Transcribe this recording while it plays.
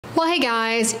Well, hey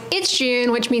guys, it's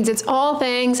June, which means it's all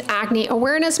things Acne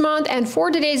Awareness Month, and for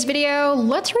today's video,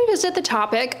 let's revisit the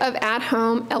topic of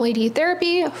at-home LED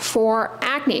therapy for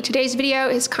acne. Today's video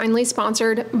is kindly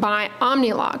sponsored by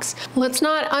Omnilux. Let's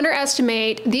not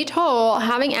underestimate the toll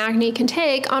having acne can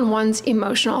take on one's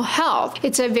emotional health.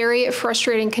 It's a very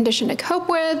frustrating condition to cope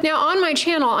with. Now, on my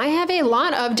channel, I have a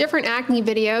lot of different acne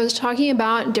videos talking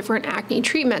about different acne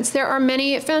treatments. There are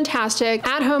many fantastic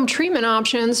at-home treatment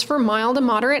options for mild to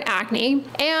moderate acne,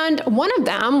 and one of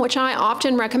them, which I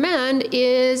often recommend,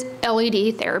 is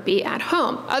LED therapy at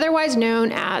home, otherwise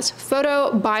known as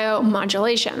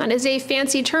photobiomodulation. That is a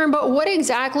fancy term, but what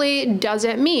exactly does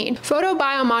it mean?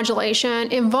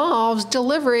 Photobiomodulation involves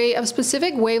delivery of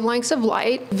specific wavelengths of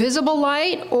light, visible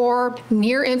light or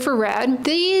near infrared.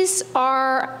 These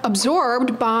are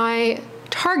absorbed by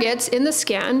targets in the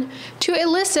skin to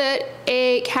elicit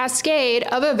a cascade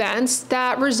of events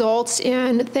that results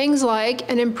in things like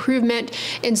an improvement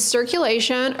in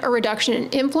circulation, a reduction in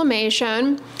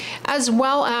inflammation, as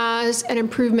well as an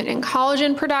improvement in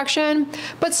collagen production.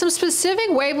 But some specific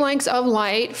wavelengths of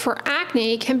light for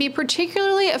acne can be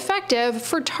particularly effective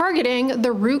for targeting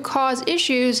the root cause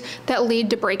issues that lead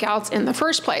to breakouts in the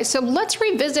first place. So let's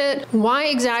revisit why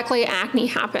exactly acne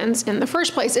happens in the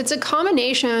first place. It's a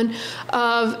combination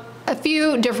of a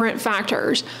few different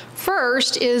factors.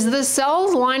 First is the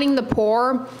cells lining the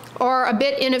pore are a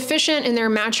bit inefficient in their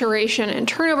maturation and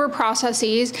turnover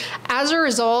processes. As a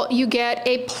result, you get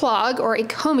a plug or a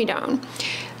comedone.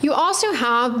 You also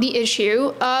have the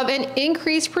issue of an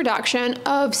increased production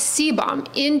of sebum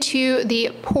into the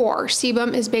pore.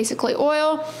 Sebum is basically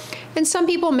oil, and some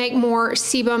people make more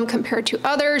sebum compared to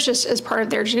others just as part of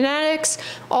their genetics.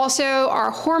 Also, our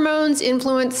hormones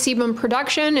influence sebum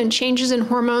production, and changes in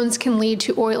hormones can lead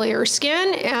to oilier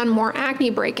skin and more acne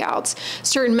breakouts.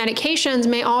 Certain medications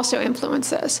may also influence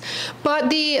this. But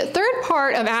the third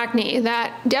part of acne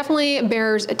that definitely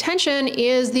bears attention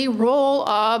is the role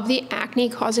of the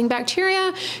acne-causing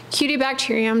bacteria,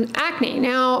 Cutibacterium acne.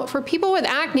 Now, for people with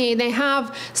acne, they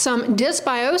have some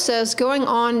dysbiosis going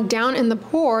on down in the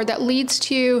pore that leads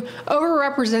to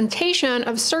overrepresentation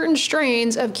of certain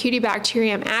strains of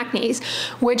Cutibacterium acnes,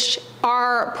 which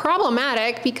are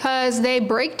problematic because they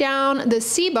break down the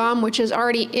sebum, which is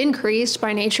already increased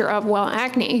by nature of, well,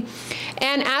 acne,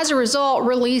 and as a result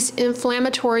release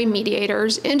inflammatory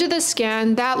mediators into the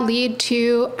skin that lead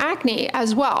to acne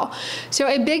as well. So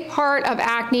a big part of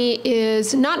acne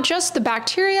is not just the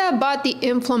bacteria, but the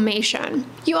inflammation.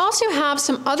 You also have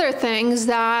some other things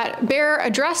that bear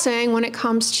addressing when it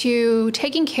comes to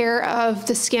taking care of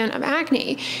the skin of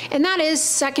acne, and that is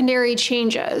secondary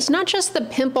changes, not just the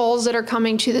pimples that are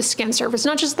coming to the skin surface,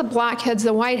 not just the blackheads,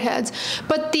 the whiteheads,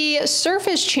 but the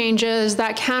surface changes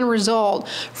that can result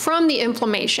from the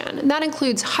inflammation. That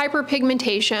includes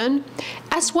hyperpigmentation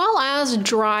as well as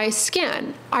dry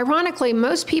skin. Ironically,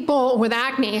 most people with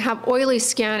acne have oily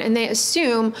skin and they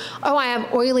assume, oh, I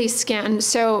have oily skin,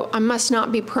 so I must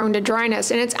not be prone to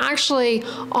dryness. And it's actually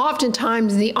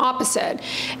oftentimes the opposite.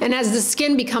 And as the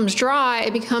skin becomes dry,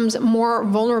 it becomes more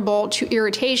vulnerable to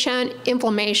irritation,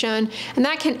 inflammation, and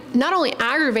that can not only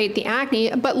aggravate the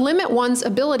acne, but limit one's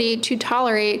ability to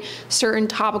tolerate certain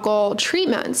topical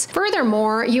treatments.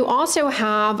 Furthermore, you also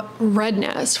have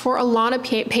redness. For a lot of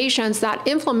patients, that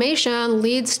inflammation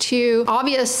leads to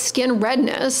obvious skin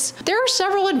redness. There are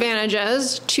several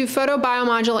advantages to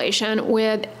photobiomodulation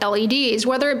with LEDs,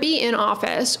 whether it be in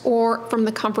office or from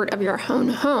the comfort of your own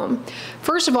home.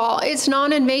 First of all, it's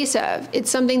non-invasive. It's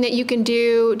something that you can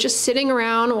do just sitting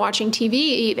around watching TV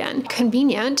even.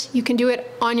 Convenient. You can do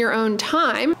it on your own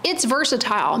time. It's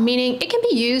versatile, meaning it can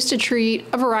be used to treat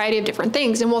a variety of different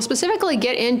things, and we'll specifically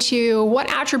get into what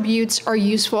attributes are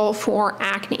useful for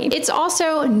acne. It's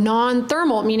also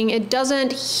non-thermal, meaning it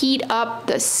doesn't heat up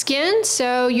the skin,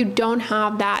 so you don't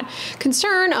have that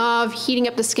concern of heating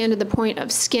up the skin to the point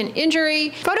of skin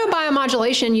injury.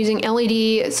 Photobiomodulation using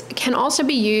LEDs can also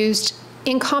be used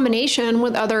in combination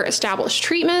with other established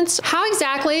treatments. How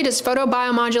exactly does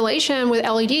photobiomodulation with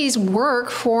LEDs work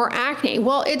for acne?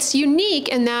 Well, it's unique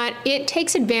in that it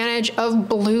takes advantage of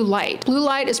blue light. Blue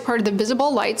light is part of the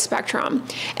visible light spectrum,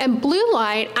 and blue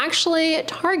light actually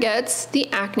targets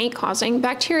the acne-causing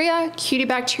bacteria,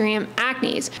 Cutibacterium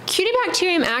acnes.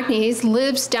 Cutibacterium acnes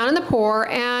lives down in the pore,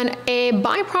 and a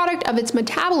byproduct of its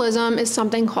metabolism is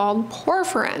something called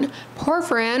porphyrin.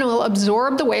 Porphyrin will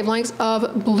absorb the wavelengths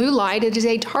of blue light. It is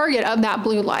a target of that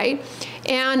blue light,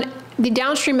 and The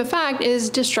downstream effect is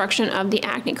destruction of the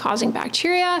acne-causing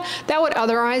bacteria that would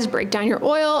otherwise break down your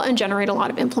oil and generate a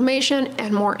lot of inflammation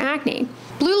and more acne.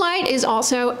 Blue light is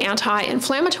also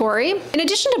anti-inflammatory. In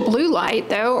addition to blue light,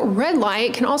 though, red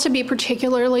light can also be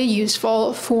particularly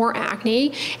useful for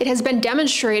acne. It has been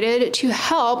demonstrated to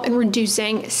help in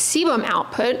reducing sebum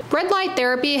output. Red light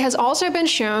therapy has also been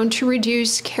shown to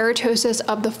reduce keratosis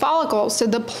of the follicles, so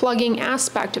the plugging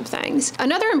aspect of things.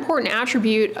 Another important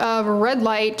attribute of red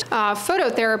light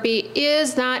phototherapy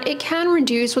is that it can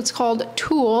reduce what's called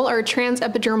TOOL, or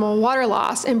transepidermal water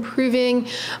loss, improving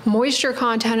moisture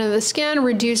content of the skin,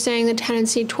 reducing the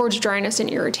tendency towards dryness and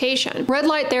irritation. Red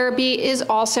light therapy is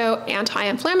also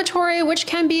anti-inflammatory, which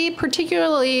can be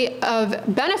particularly of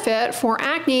benefit for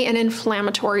acne and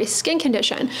inflammatory skin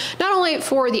condition, not only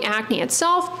for the acne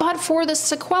itself, but for the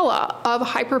sequela of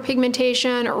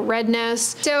hyperpigmentation or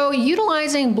redness. So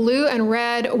utilizing blue and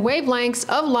red wavelengths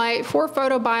of light for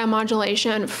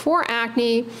photobiomodulation for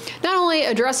acne not only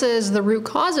addresses the root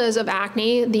causes of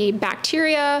acne, the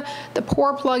bacteria, the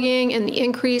pore plugging, and the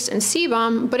increase in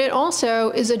sebum, but it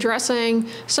also is addressing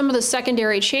some of the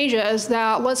secondary changes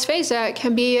that, let's face it,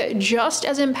 can be just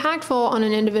as impactful on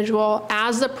an individual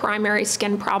as the primary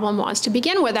skin problem was to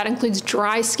begin with. That includes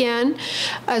dry skin,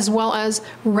 as well as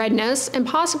redness, and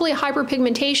possibly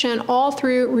hyperpigmentation, all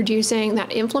through reducing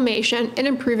that inflammation and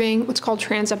improving what's called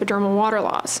transepidermal water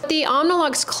loss. The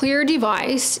Omnilux Clear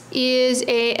device is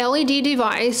a LED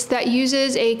device that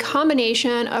uses a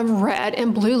combination of red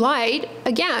and blue light,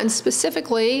 again,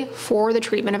 specifically for the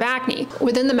treatment of acne.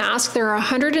 Within the mask, there are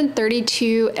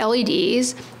 132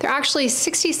 LEDs. There are actually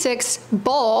 66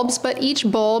 bulbs, but each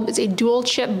bulb is a dual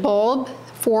chip bulb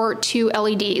for 2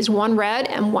 LEDs, one red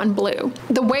and one blue.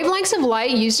 The wavelengths of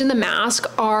light used in the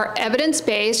mask are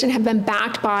evidence-based and have been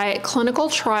backed by clinical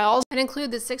trials and include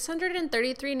the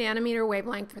 633 nanometer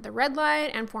wavelength for the red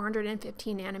light and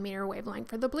 415 nanometer wavelength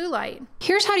for the blue light.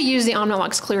 Here's how to use the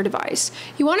Omnilux Clear device.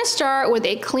 You want to start with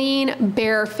a clean,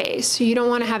 bare face. So you don't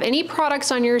want to have any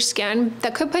products on your skin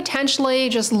that could potentially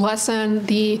just lessen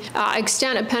the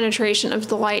extent of penetration of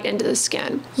the light into the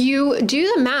skin. You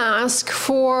do the mask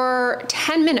for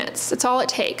 10 minutes. That's all it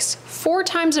takes, 4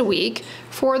 times a week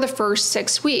for the first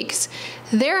 6 weeks.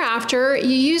 Thereafter, you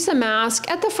use the mask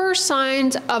at the first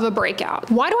signs of a breakout.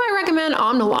 Why do I recommend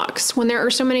Omnilux when there are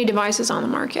so many devices on the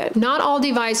market? Not all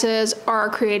devices are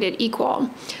created equal.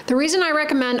 The reason I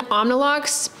recommend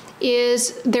Omnilux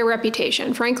is their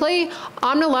reputation. Frankly,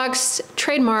 Omnilux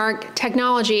trademark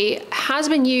technology has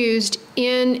been used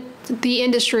in the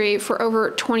industry for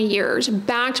over 20 years,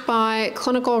 backed by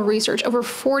clinical research, over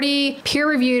 40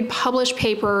 peer-reviewed published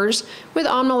papers with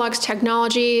Omnilux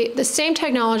technology, the same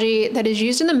technology that is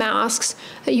used in the masks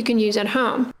that you can use at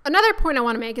home. Another point I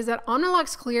want to make is that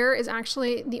Omnilux Clear is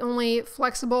actually the only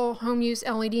flexible home use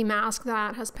LED mask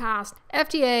that has passed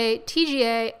FDA,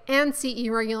 TGA, and CE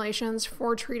regulations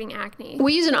for treating acne.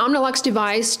 We use an Omnilux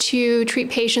device to treat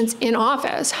patients in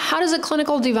office. How does a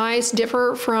clinical device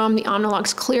differ from the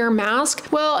Omnilux Clear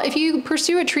mask? Well, if you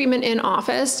pursue a treatment in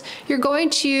office, you're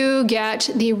going to get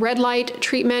the red light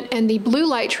treatment and the blue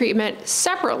light treatment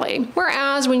separately.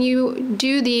 Whereas when you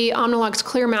do the Omnilux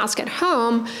Clear mask at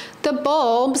home, the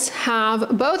bulbs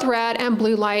have both red and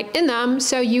blue light in them,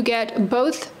 so you get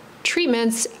both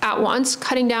treatments at once,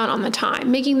 cutting down on the time,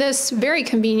 making this very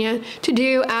convenient to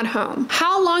do at home.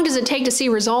 How long does it take to see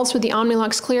results with the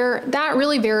Omnilux Clear? That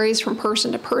really varies from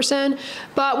person to person,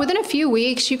 but within a few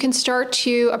weeks, you can start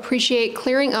to appreciate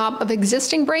clearing up of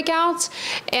existing breakouts,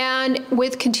 and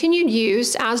with continued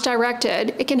use as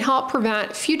directed, it can help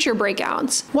prevent future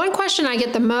breakouts. One question I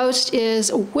get the most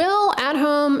is, will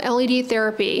at-home LED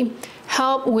therapy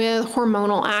help with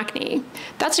hormonal acne?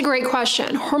 That's a great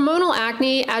question. Hormonal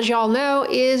acne, as y'all know,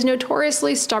 is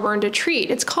notoriously stubborn to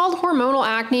treat. It's called hormonal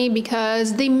acne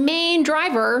because the main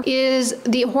driver is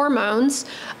the hormones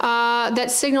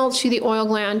that signal to the oil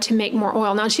gland to make more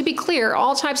oil. Now, to be clear,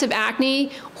 all types of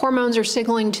acne, hormones are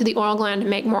signaling to the oil gland to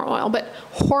make more oil, but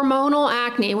hormonal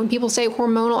acne, when people say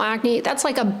hormonal acne, that's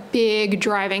like a big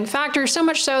driving factor, so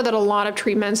much so that a lot of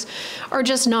treatments are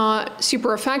just not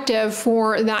super effective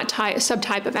for that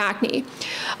subtype of acne.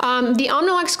 The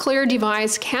Omnilux Clear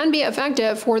device can be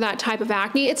effective for that type of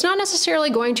acne. It's not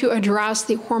necessarily going to address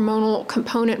the hormonal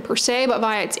component per se, but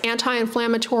via its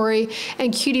anti-inflammatory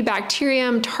and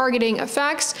cutibacterium targeting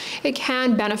effects, it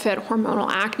can benefit hormonal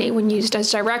acne when used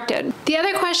as directed. The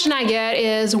other question question I get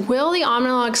is, will the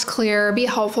Omnilux Clear be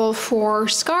helpful for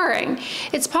scarring?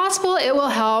 It's possible it will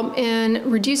help in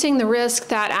reducing the risk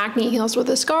that acne heals with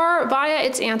a scar via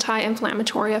its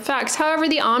anti-inflammatory effects. However,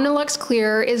 the Omnilux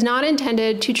Clear is not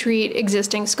intended to treat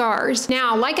existing scars.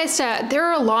 Now, like I said, there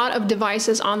are a lot of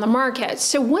devices on the market.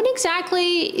 So what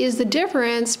exactly is the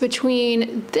difference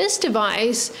between this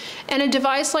device and a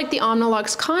device like the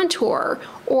Omnilux Contour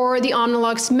or the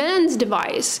Omnilux Men's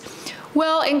device?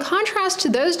 Well, in contrast to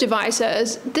those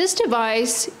devices, this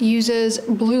device uses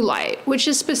blue light, which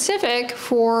is specific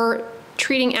for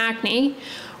treating acne,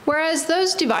 whereas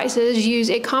those devices use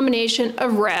a combination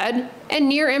of red and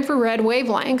near-infrared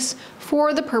wavelengths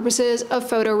for the purposes of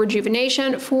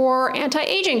photorejuvenation, for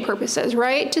anti-aging purposes,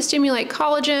 right? To stimulate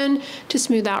collagen, to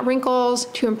smooth out wrinkles,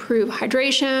 to improve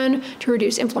hydration, to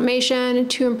reduce inflammation,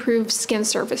 to improve skin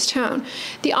surface tone.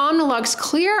 The Omnilux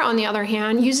Clear, on the other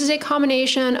hand, uses a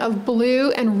combination of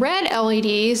blue and red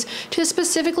LEDs to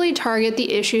specifically target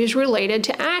the issues related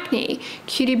to acne,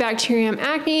 Cutibacterium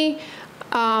acne,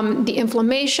 the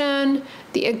inflammation,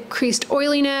 the increased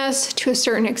oiliness, to a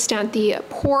certain extent the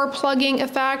pore plugging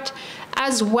effect,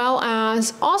 as well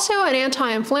as also an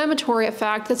anti-inflammatory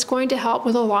effect that's going to help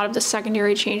with a lot of the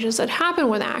secondary changes that happen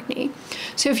with acne.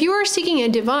 So if you are seeking a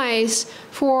device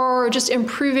for just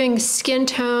improving skin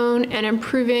tone and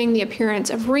improving the appearance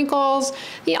of wrinkles,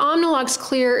 the Omnilux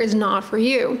Clear is not for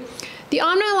you. The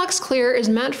Omnilux Clear is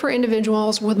meant for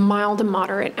individuals with mild to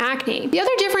moderate acne. The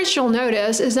other difference you'll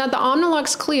notice is that the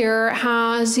Omnilux Clear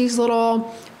has these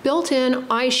little built-in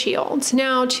eye shields.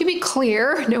 Now, to be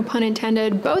clear, no pun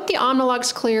intended, both the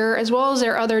Omnilux Clear as well as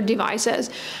their other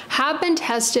devices have been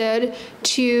tested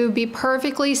to be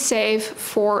perfectly safe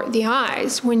for the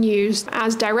eyes when used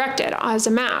as directed, as a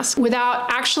mask,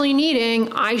 without actually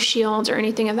needing eye shields or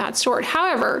anything of that sort.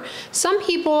 However, some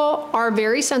people are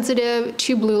very sensitive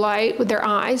to blue light with their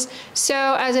eyes,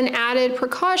 so as an added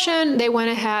precaution, they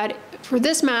went ahead, for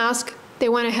this mask, they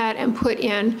went ahead and put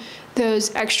in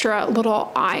those extra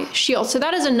little eye shields. So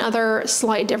that is another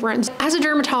slight difference. As a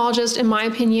dermatologist, in my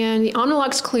opinion, the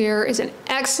Omnilux Clear is an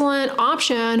excellent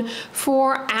option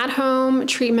for at-home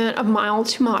treatment of mild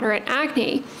to moderate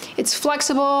acne. It's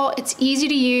flexible, it's easy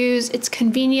to use, it's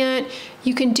convenient.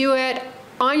 You can do it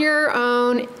on your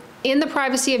own, in the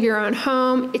privacy of your own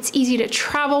home. It's easy to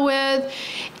travel with.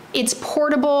 It's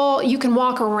portable, you can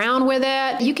walk around with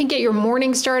it. You can get your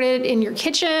morning started in your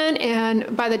kitchen,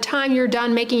 and by the time you're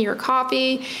done making your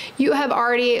coffee, you have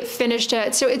already finished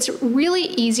it. So it's really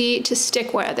easy to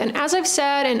stick with. And as I've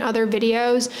said in other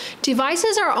videos,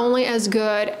 devices are only as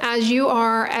good as you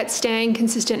are at staying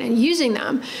consistent and using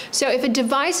them. So if a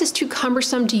device is too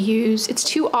cumbersome to use, it's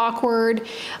too awkward,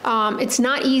 it's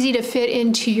not easy to fit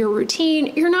into your routine,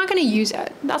 you're not gonna use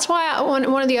it. That's why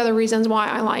one of the other reasons why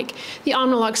I like the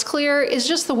Omnilux Clear is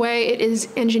just the way it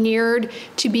is engineered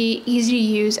to be easy to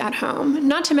use at home.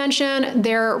 Not to mention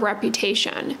their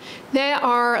reputation. They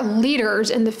are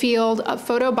leaders in the field of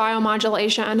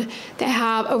photobiomodulation. They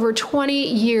have over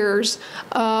 20 years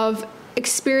of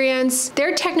experience.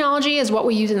 Their technology is what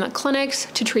we use in the clinics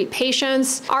to treat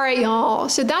patients. All right, y'all.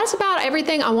 So that's about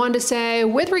everything I wanted to say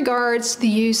with regards to the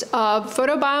use of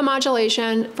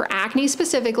photobiomodulation for acne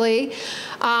specifically.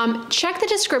 Check the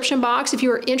description box if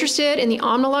you are interested in the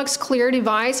Omnilux Clear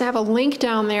device. I have a link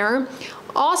down there.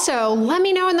 Also, let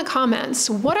me know in the comments,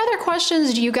 what other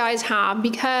questions do you guys have?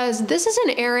 Because this is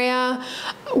an area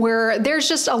where there's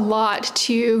just a lot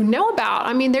to know about.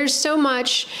 I mean, there's so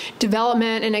much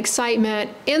development and excitement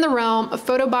in the realm of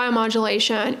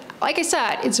photobiomodulation. Like I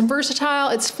said, it's versatile,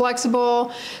 it's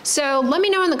flexible. So let me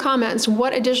know in the comments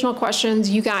what additional questions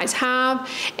you guys have.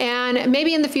 And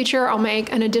maybe in the future, I'll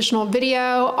make an additional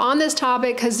video on this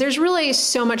topic because there's really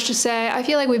so much to say. I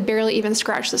feel like we've barely even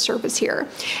scratched the surface here.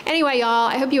 Anyway, y'all,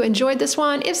 I hope you enjoyed this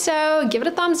one. If so, give it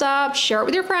a thumbs up, share it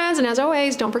with your friends, and as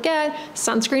always, don't forget,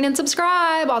 sunscreen and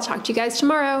subscribe. I'll talk to you guys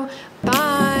tomorrow.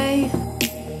 Bye.